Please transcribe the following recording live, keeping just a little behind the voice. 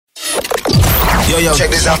Yo, check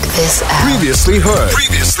this out. Previously heard.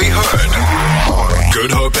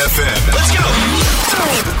 Good Hope FM. Let's go.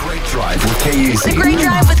 The Great Drive with K-Easy. The Great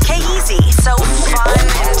Drive with K-Easy. So fun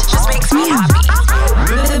and just makes me happy.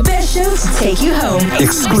 The best show to take you home.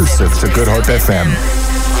 Exclusive to Good Hope FM.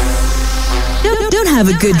 Don't have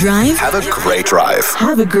a good drive. Have a great drive.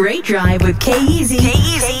 Have a great drive with K-Easy.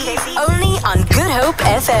 K-Easy. Only on Good Hope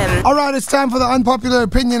FM. All right, it's time for the unpopular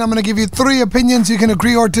opinion. I'm going to give you 3 opinions. You can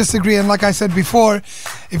agree or disagree. And like I said before,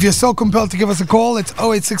 if you're so compelled to give us a call, it's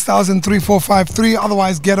 086-3453.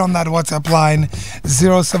 Otherwise, get on that WhatsApp line,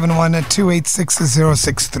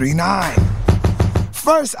 071-286-0639.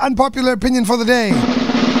 First unpopular opinion for the day.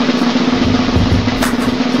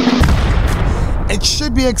 It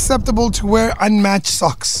should be acceptable to wear unmatched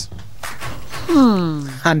socks.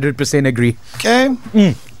 100% agree. Okay?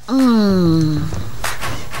 Yo,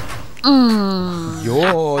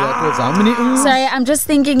 that was how many? Sorry, I'm just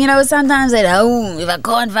thinking, sometimes at home, if I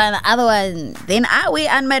can't find the other one, then I wear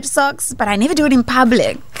unmatched socks, but I never do it in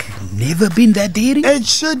public. Never been that daring? It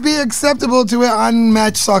should be acceptable to wear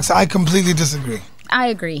unmatched socks. I completely disagree. I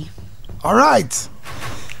agree. All right.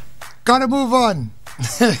 Gotta move on.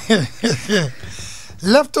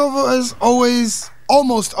 Leftovers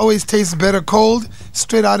almost always taste better cold,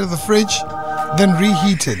 straight out of the fridge, than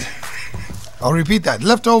reheated. I'll repeat that.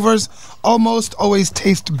 Leftovers almost always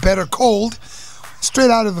taste better cold, straight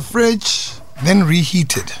out of the fridge, than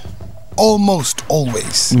reheated. Almost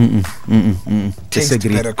always. Taste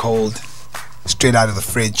Disagree. better cold, straight out of the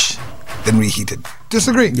fridge, than reheated.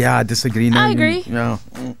 Disagree? Yeah, I disagree. I agree. Yeah.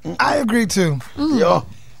 I agree too. Yeah.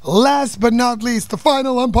 Last but not least, the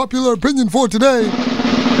final unpopular opinion for today.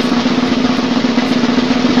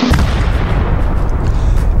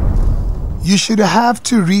 You should have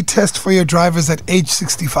to retest for your drivers at age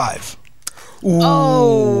 65. Ooh.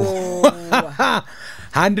 Oh.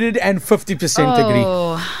 150% agree.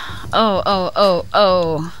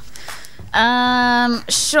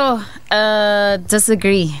 Sure.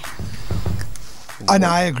 Disagree. And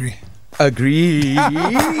I agree. Agree.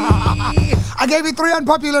 I gave you 3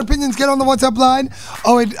 unpopular opinions. Get on the WhatsApp line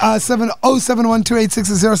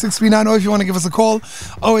 071-286-0639, or if you want to give us a call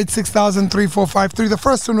 086-3453. The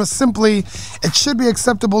first one was simply, it should be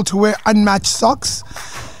acceptable to wear unmatched socks.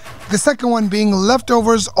 The second one being,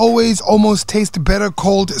 leftovers almost taste better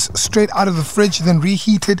cold, straight out of the fridge, than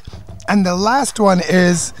reheated. And the last one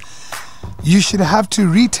is, you should have to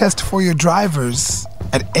retest for your drivers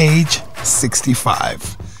at age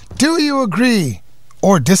 65. Do you agree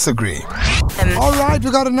or disagree? All right, we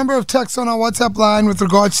got a number of texts on our WhatsApp line with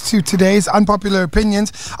regards to today's unpopular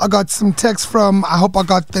opinions. I got some texts from, I hope I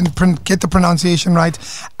get the pronunciation right,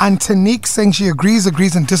 Antonique, saying she agrees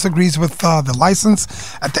and disagrees with the license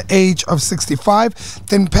at the age of 65.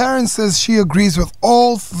 Then Perrin says she agrees with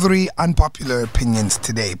all 3 unpopular opinions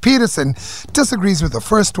today. Peterson disagrees with the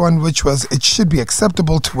first one, which was it should be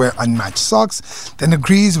acceptable to wear unmatched socks. Then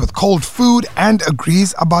agrees with cold food and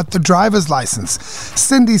agrees about the driver's license.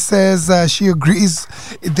 Cindy says she agrees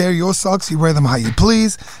they're your socks, you wear them how you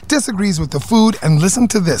please. Disagrees with the food, and listen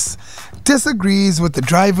to this, disagrees with the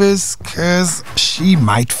drivers because she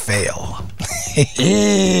might fail.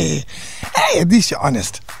 Hey, at least you're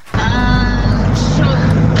honest.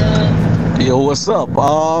 Yo, what's up?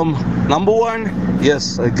 Number 1,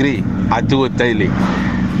 yes, agree. I do it daily.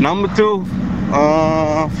 Number 2,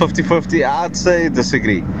 50-50, I'd say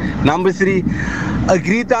disagree. Number 3,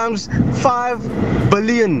 agree times 5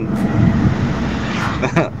 billion.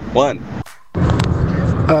 1.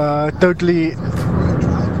 Totally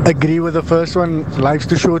agree with the first one. Life's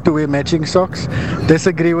too short to wear matching socks.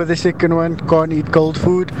 Disagree with the second one. Can't eat cold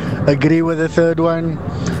food. Agree with the third one.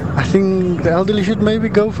 I think the elderly should maybe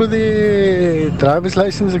go for the driver's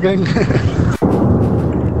license again.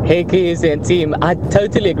 Hey Keys and team, I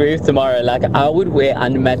totally agree with Tamara. Like, I would wear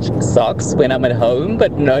unmatched socks when I'm at home,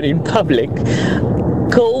 but not in public.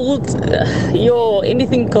 Cold,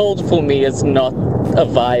 anything cold for me is not a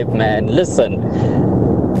vibe, man. Listen,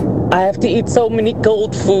 I have to eat so many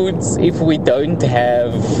cold foods if we don't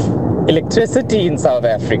have electricity in South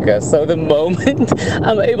Africa. So the moment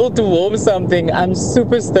I'm able to warm something, I'm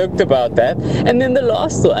super stoked about that. And then the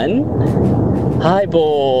last one, hi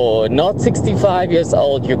boy, not 65 years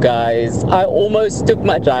old, you guys. I almost took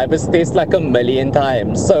my driver's test like 1,000,000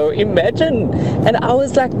 times. So imagine, and I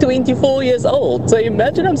was like 24 years old. So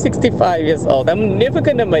imagine I'm 65 years old. I'm never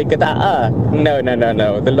gonna make it.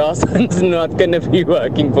 No. The last one's not gonna be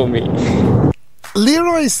working for me.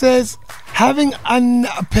 Leroy says having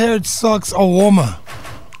unpaired socks are warmer.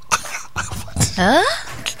 Huh?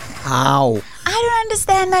 How? I don't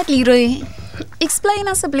understand that, Leroy. Explain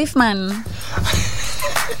asseblief, man.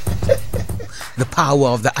 the power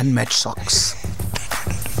of the unmatched socks.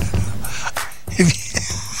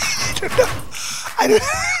 I don't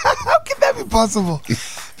how can that be possible?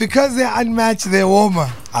 Because they're unmatched, they're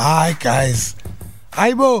warmer. Hi, guys.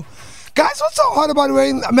 Hi, Bo. Guys, what's so hard about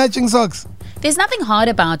wearing matching socks? There's nothing hard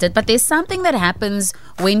about it, but there's something that happens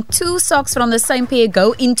when two socks from the same pair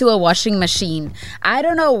go into a washing machine. I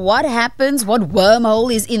don't know what happens, what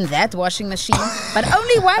wormhole is in that washing machine, but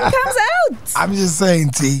only one comes out. I'm just saying,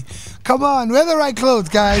 T. Come on, wear the right clothes,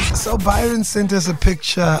 guys. So Byron sent us a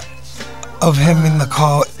picture of him in the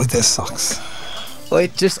car with his socks.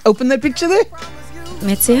 Wait, just open that picture there.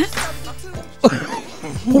 Let's see it.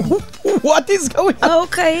 What is going on?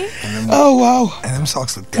 Okay. Oh, wow. And them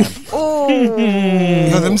socks look damp. Oh.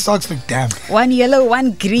 Yo, them socks look damp. One yellow,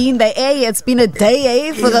 one green. It's been a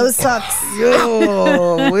day, for those socks.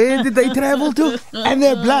 Yo, where did they travel to? And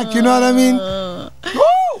they're black, you know what I mean?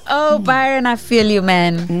 Oh, Byron, I feel you,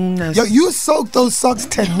 man. Yo, you soak those socks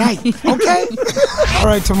tonight, okay? All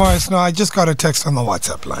right, tomorrow, Snow, I just got a text on the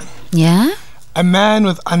WhatsApp line. Yeah? A man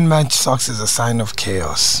with unmatched socks is a sign of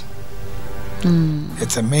chaos.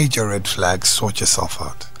 It's a major red flag. Sort yourself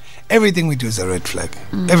out. Everything we do is a red flag.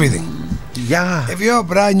 Everything. Yeah. If you're a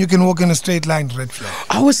bra and you can walk in a straight line, red flag.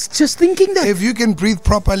 I was just thinking that. If you can breathe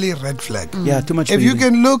properly, red flag. Yeah, too much If you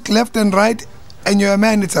breathing. can look left and right and you're a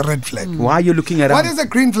man, it's a red flag. Why are you looking around? What is a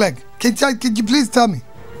green flag? Can you please tell me?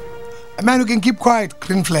 A man who can keep quiet,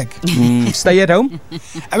 green flag. Stay at home.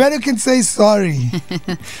 A man who can say sorry.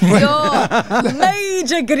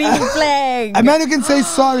 Major green flag. A man who can say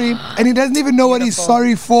sorry and he doesn't even know what he's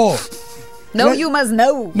sorry for. No, you must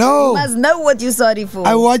know. No. You must know what you're sorry for.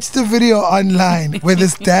 I watched a video online where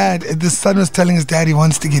this son was telling his dad he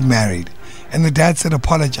wants to get married. And the dad said,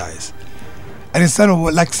 apologize. And his son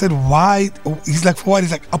said, why? He's like, for what?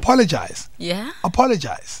 He's like, apologize. Yeah?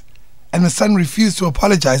 Apologize. And the son refused to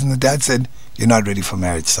apologize. And the dad said, you're not ready for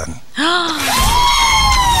marriage, son. Feel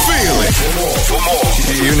it. For more,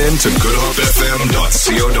 tune in to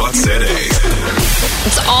goodhopefm.co.za.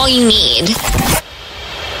 It's all you need.